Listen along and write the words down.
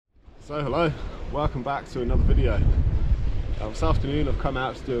So hello, welcome back to another video. This afternoon I've come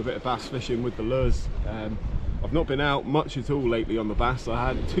out to do a bit of bass fishing with the lures. I've not been out much at all lately on the bass. I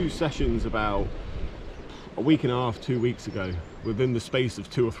had two sessions about a week and a half, 2 weeks ago, within the space of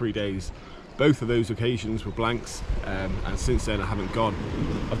 2 or 3 days. Both of those occasions were blanks, and since then I haven't gone.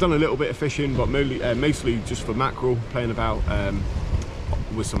 I've done a little bit of fishing, but mostly just for mackerel, playing about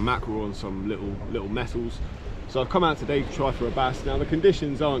with some mackerel and some little metals. So I've come out today to try for a bass. Now the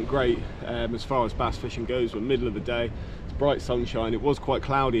conditions aren't great as far as bass fishing goes. We're middle of the day, it's bright sunshine. It was quite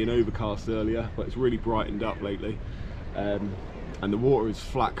cloudy and overcast earlier, but it's really brightened up lately. And the water is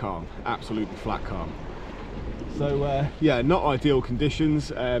flat calm, absolutely flat calm. So yeah, not ideal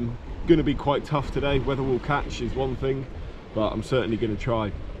conditions. Going to be quite tough today. Whether we'll catch is one thing, but I'm certainly going to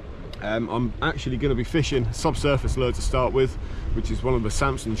try. I'm actually going to be fishing subsurface lure to start with, which is one of the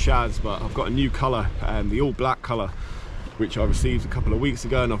Samson shads, but I've got a new colour, the all black colour, which I received a couple of weeks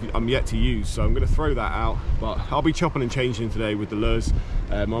ago and I'm yet to use, so I'm going to throw that out. But I'll be chopping and changing today with the lures.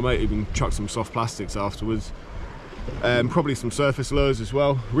 I might even chuck some soft plastics afterwards, probably some surface lures as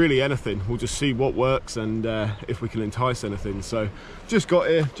well. Really anything, we'll just see what works and if we can entice anything. So just got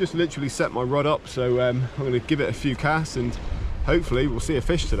here, just literally set my rod up, so I'm going to give it a few casts and hopefully we'll see a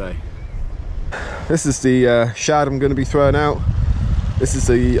fish today. This is the shad I'm going to be throwing out. This is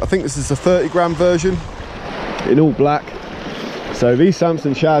I think this is the 30-gram version in all black. So these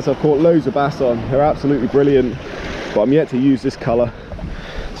Samson shads I've caught loads of bass on. They're absolutely brilliant, but I'm yet to use this colour.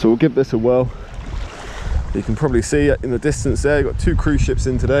 So we'll give this a whirl. You can probably see in the distance there, you've got 2 cruise ships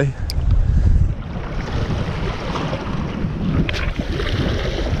in today.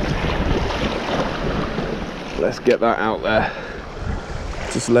 Let's get that out there.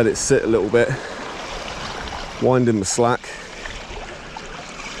 Just let it sit a little bit, wind in the slack,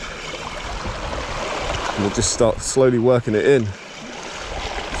 and we'll just start slowly working it in.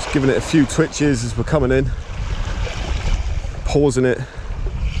 Just giving it a few twitches as we're coming in, pausing it,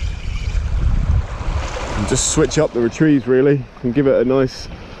 and just switch up the retrieve really, and give it a nice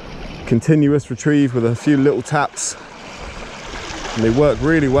continuous retrieve with a few little taps. And they work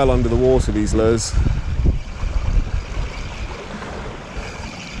really well under the water, these lures.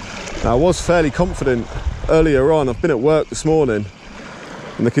 Now, I was fairly confident earlier on. I've been at work this morning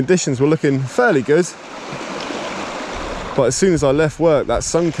and the conditions were looking fairly good, but as soon as I left work that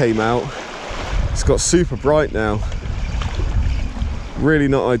sun came out. It's got super bright now. Really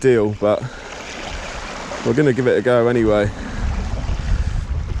not ideal, but we're going to give it a go anyway.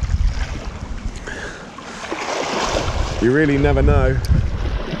 You really never know.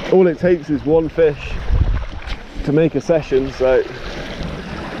 All it takes is one fish to make a session, so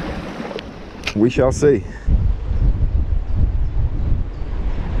we shall see.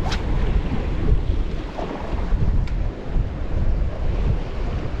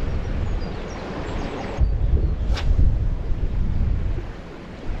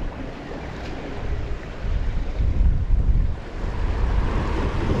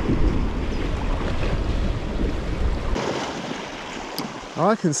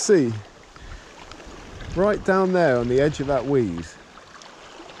 I can see right down there on the edge of that weed,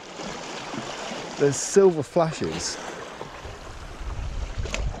 there's silver flashes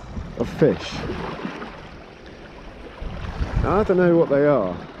of fish. Now, I don't know what they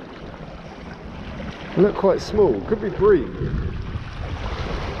are. They look quite small, could be bream.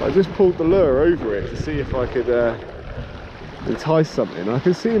 I just pulled the lure over it to see if I could entice something. I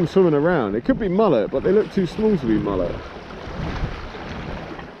can see them swimming around. It could be mullet, but they look too small to be mullet.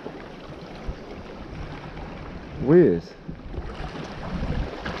 Weird.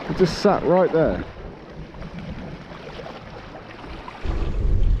 It just sat right there.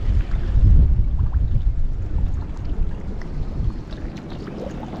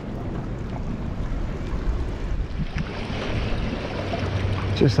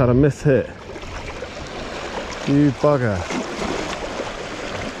 Just had a miss hit. You bugger.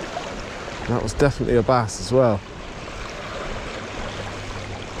 That was definitely a bass as well.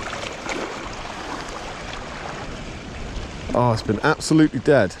 Oh, it's been absolutely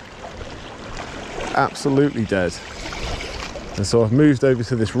dead. Absolutely dead. And so I've moved over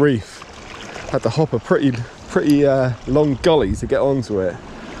to this reef. Had to hop a pretty long gully to get onto it.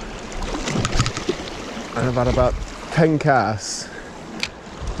 And I've had about 10 casts.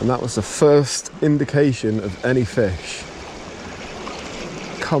 And that was the first indication of any fish.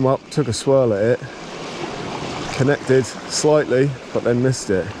 Come up, took a swirl at it. Connected slightly, but then missed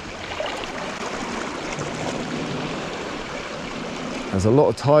it. There's a lot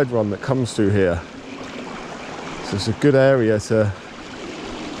of tide run that comes through here, so it's a good area to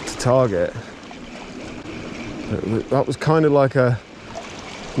target. That was kind of like a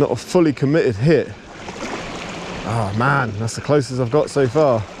not a fully committed hit. Oh man, that's the closest I've got so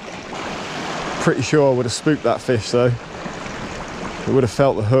far. Pretty sure I would have spooked that fish though. I would have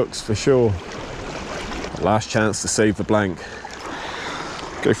felt the hooks for sure. Last chance to save the blank.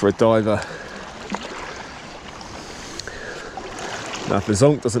 Go for a diver. Now if the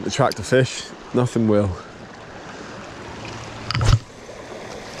zonk doesn't attract a fish, nothing will.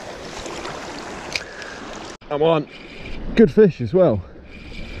 Come on. Good fish as well.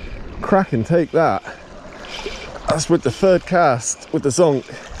 Crack and take that. That's with the third cast with the zonk.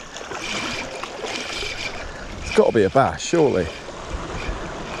 It's got to be a bass, surely.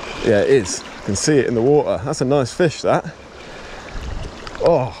 Yeah, it is. I can see it in the water. That's a nice fish, that.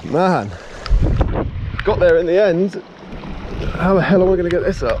 Oh man. Got there in the end. How the hell am I going to get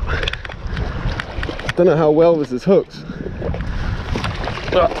this up? Don't know how well this is hooked.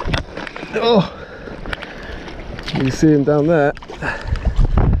 Oh. You can see him down there.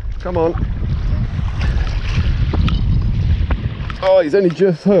 Come on. Oh, he's only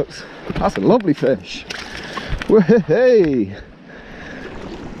just hooked. That's a lovely fish. Hey.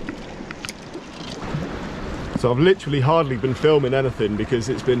 So I've literally hardly been filming anything because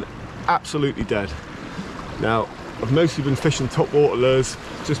it's been absolutely dead. Now, I've mostly been fishing top water lures.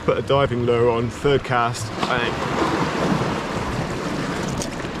 Just put a diving lure on, third cast, bang.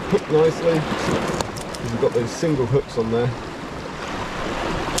 Hooked nicely. We've got those single hooks on there.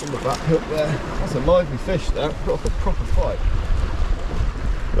 On the back hook there. That's a lively fish, that. Put off a proper fight.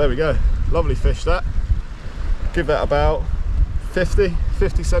 There we go. Lovely fish, that. Give that about 50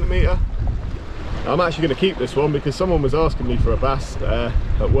 centimetre. I'm actually going to keep this one because someone was asking me for a bass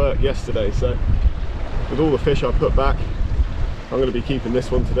at work yesterday. So with all the fish I put back, I'm going to be keeping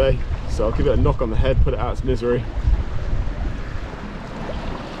this one today. So I'll give it a knock on the head, put it out its misery.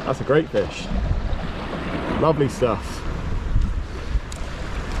 That's a great fish. Lovely stuff.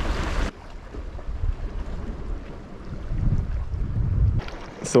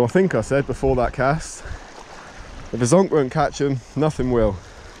 So I think I said before that cast, if a zonk won't catch him, nothing will.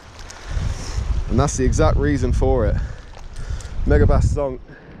 And that's the exact reason for it. Megabass zonk.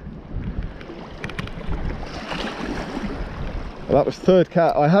 Well, that was third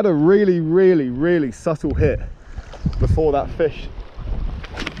cat. I had a really subtle hit before that fish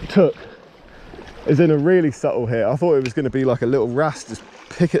took. Is in a really subtle hit. I thought it was going to be like a little wrasse just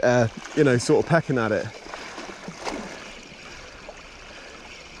pick it, you know, sort of pecking at it.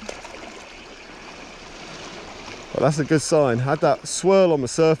 But that's a good sign. Had that swirl on the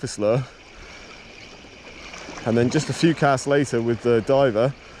surface lure, and then just a few casts later with the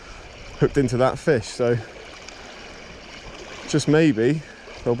diver, hooked into that fish. So just maybe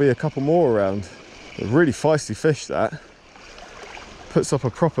there'll be a couple more around. A really feisty fish that. Puts up a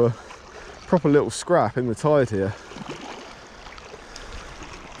proper little scrap in the tide here.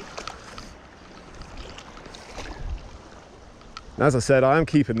 And as I said, I am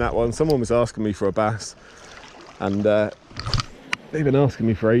keeping that one. Someone was asking me for a bass, and they've been asking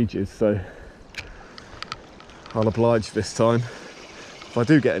me for ages, so I'll oblige this time. If I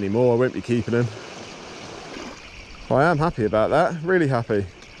do get any more, I won't be keeping them. I am happy about that, really happy.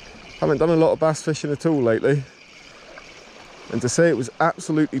 Haven't done a lot of bass fishing at all lately, and to say it was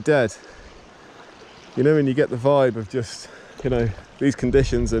absolutely dead, you know, when you get the vibe of just, you know, these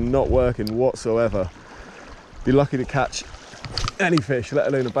conditions are not working whatsoever. Be lucky to catch any fish, let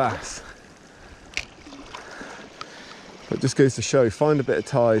alone a bass. But it just goes to show, find a bit of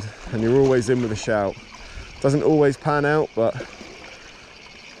tide and you're always in with a shout. Doesn't always pan out, but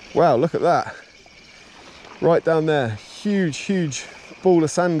wow, look at that. Right down there, huge ball of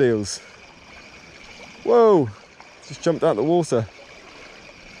sand eels. Whoa, just jumped out of the water.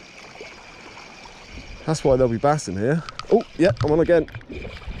 That's why they'll be bassing here. Oh, yeah, I'm on again.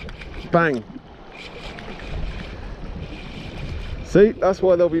 Bang. See, that's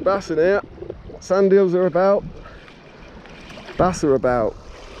why they'll be bassing here. Sand eels are about. Bass are about.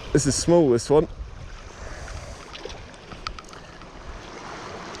 This is small, this one.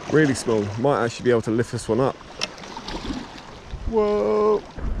 Really small. Might actually be able to lift this one up. Whoa.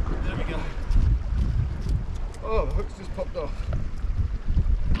 There we go. Oh, the hook's just popped off.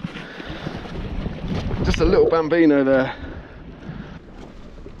 Just a little bambino there.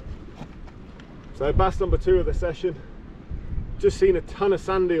 So bass number 2 of the session. Just seen a ton of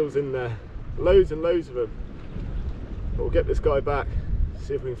sand eels in there. Loads and loads of them. But we'll get this guy back,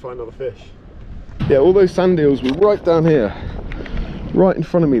 see if we can find another fish. Yeah, all those sand eels were right down here. Right in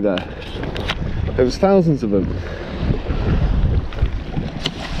front of me there. There was thousands of them.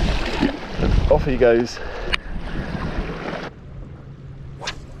 Off he goes.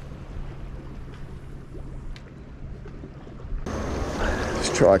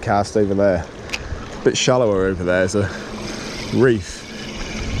 try a cast over there. A bit shallower over there, there's a reef.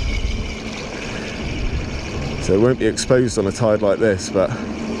 So it won't be exposed on a tide like this, but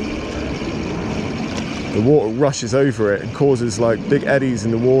the water rushes over it and causes like big eddies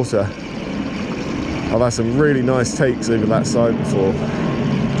in the water. I've had some really nice takes over that side before.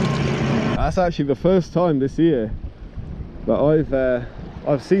 That's actually the first time this year that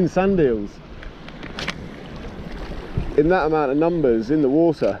I've seen sand eels in that amount of numbers in the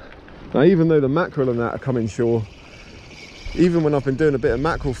water. Now, even though the mackerel and that are coming shore, even when I've been doing a bit of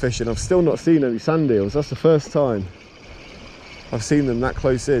mackerel fishing, I've still not seen any sand eels. That's the first time I've seen them that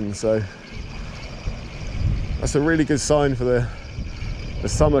close in, so that's a really good sign for the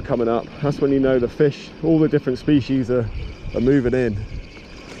summer coming up. That's when you know the fish, all the different species are moving in.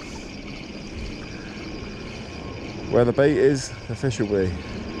 Where the bait is, the fish will be.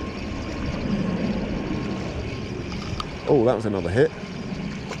 Oh, that was another hit.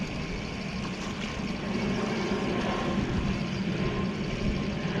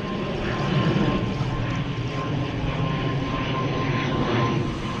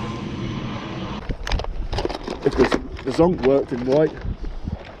 Because the Zonk worked in white,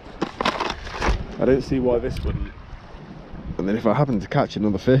 I don't see why this wouldn't. And then if I happen to catch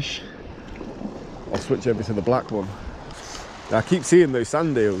another fish, I'll switch over to the black one. Now, I keep seeing those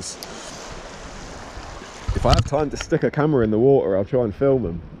sand eels. If I have time to stick a camera in the water, I'll try and film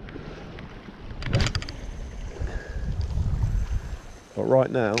them. But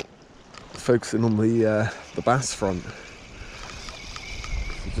right now, focusing on the bass front. So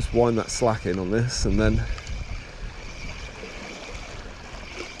just wind that slack in on this and then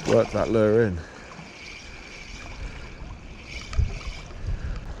work that lure in.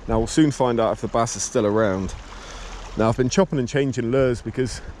 Now we'll soon find out if the bass is still around. Now I've been chopping and changing lures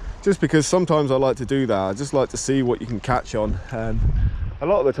because sometimes I like to do that. I just like to see what you can catch on. A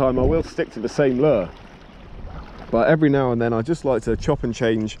lot of the time I will stick to the same lure, but every now and then I just like to chop and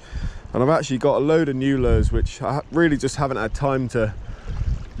change. And I've actually got a load of new lures which I really just haven't had time to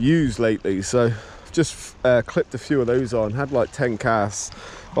use lately. So I've just clipped a few of those on, had like 10 casts.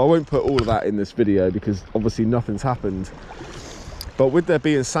 But I won't put all of that in this video because obviously nothing's happened. But with there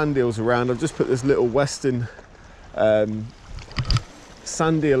being sand eels around, I've just put this little Western sand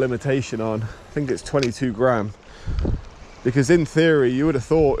eel imitation on. I think it's 22 gram. Because in theory, you would have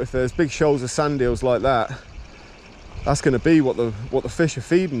thought if there's big shoals of sand eels like that, that's going to be what the fish are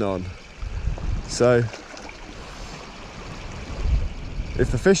feeding on. So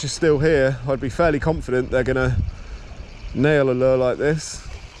if the fish are still here, I'd be fairly confident they're going to nail a lure like this.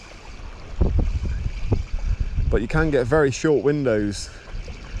 But you can get very short windows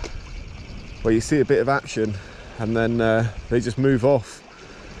where you see a bit of action and then they just move off.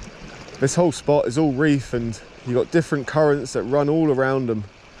 This whole spot is all reef and you've got different currents that run all around them.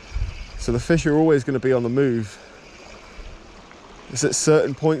 So the fish are always going to be on the move. It's at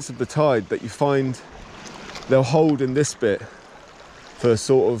certain points of the tide that you find they'll hold in this bit for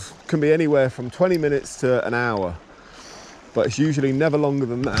sort of, can be anywhere from 20 minutes to an hour. But it's usually never longer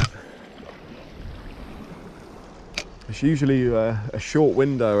than that. It's usually a short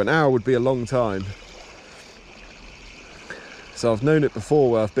window. An hour would be a long time. So I've known it before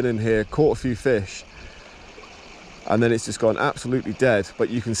where I've been in here, caught a few fish, and then it's just gone absolutely dead. But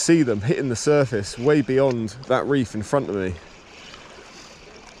you can see them hitting the surface way beyond that reef in front of me.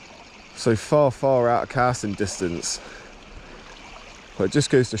 So far, far out of casting distance. But it just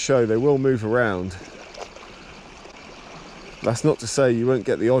goes to show they will move around. That's not to say you won't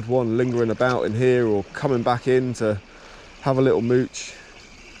get the odd one lingering about in here or coming back in to have a little mooch.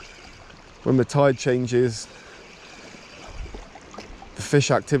 When the tide changes, the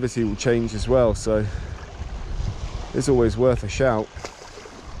fish activity will change as well, so it's always worth a shout.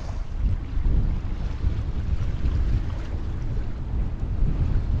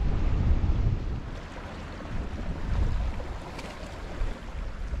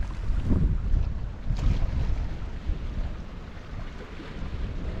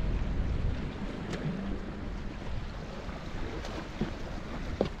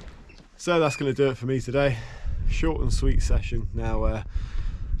 So that's going to do it for me today. Short and sweet session. Now,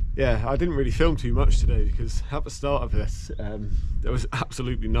 yeah, I didn't really film too much today because at the start of this, there was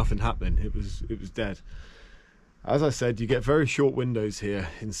absolutely nothing happening. It was dead. As I said, you get very short windows here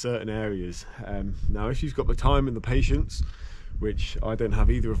in certain areas. Now, if you've got the time and the patience, which I don't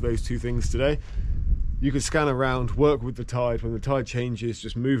have either of those two things today, you can scan around, work with the tide. When the tide changes,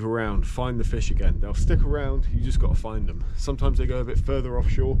 just move around, find the fish again. They'll stick around, you just got to find them. Sometimes they go a bit further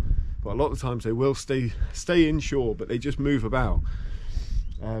offshore, but a lot of the times they will stay inshore, but they just move about.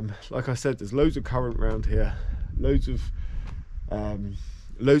 Like I said, there's loads of current around here, loads of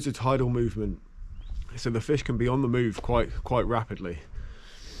loads of tidal movement, so the fish can be on the move quite rapidly.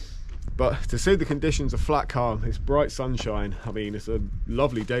 But to say the conditions are flat calm, it's bright sunshine, I mean it's a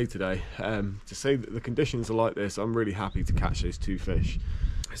lovely day today. To say that the conditions are like this, I'm really happy to catch those 2 fish.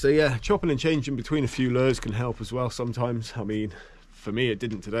 So yeah, chopping and changing between a few lures can help as well sometimes. I mean, for me it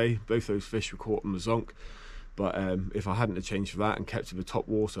didn't today, both those fish were caught on the Zonk, but if I hadn't have changed for that and kept to the top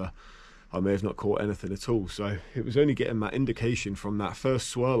water, I may have not caught anything at all. So it was only getting that indication from that first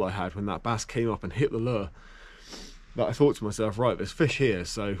swirl I had when that bass came up and hit the lure that I thought to myself, right, there's fish here,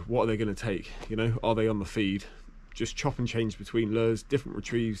 so what are they going to take? You know, are they on the feed? Just chop and change between lures, different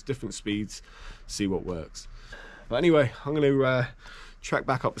retrieves, different speeds, see what works. But anyway, I'm going to track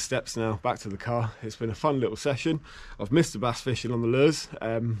back up the steps now, back to the car. It's been a fun little session. I've missed the bass fishing on the lures,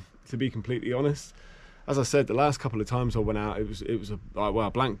 to be completely honest. As I said, the last couple of times I went out, it was well, I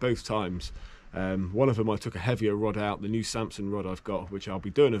blanked both times. One of them I took a heavier rod out, the new Samson rod I've got, which I'll be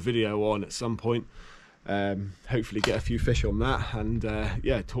doing a video on at some point. Hopefully get a few fish on that and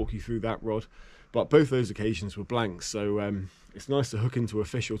yeah, talk you through that rod. But both those occasions were blanks, so it's nice to hook into a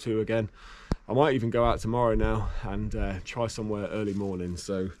fish or 2 again. I might even go out tomorrow now and try somewhere early morning.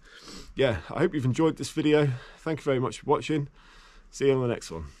 So yeah, I hope you've enjoyed this video. Thank you very much for watching. See you on the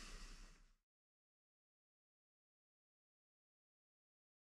next one.